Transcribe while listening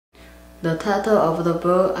The title of the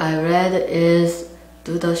book I read is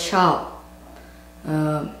To the Shop.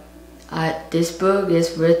 This book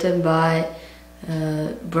is written by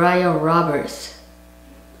Brian Roberts.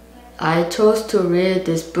 I chose to read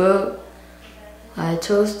this book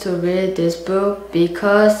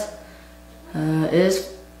because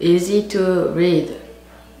it's easy to read.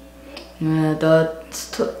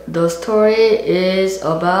 The story is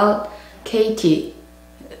about Katie,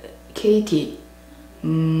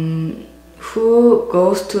 who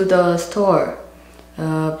goes to the store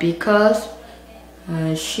because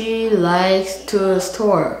she likes to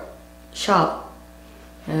shop.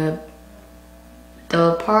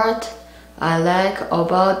 The part I like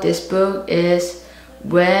about this book is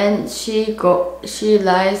when she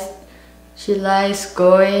likes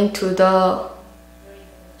going to the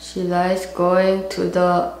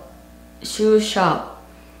shoe shop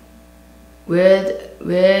with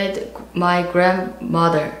my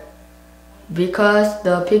grandmother because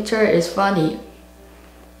the picture is funny.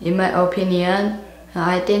 In my opinion,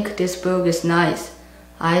 I think this book is nice.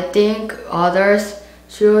 I think others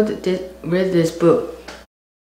should read this book.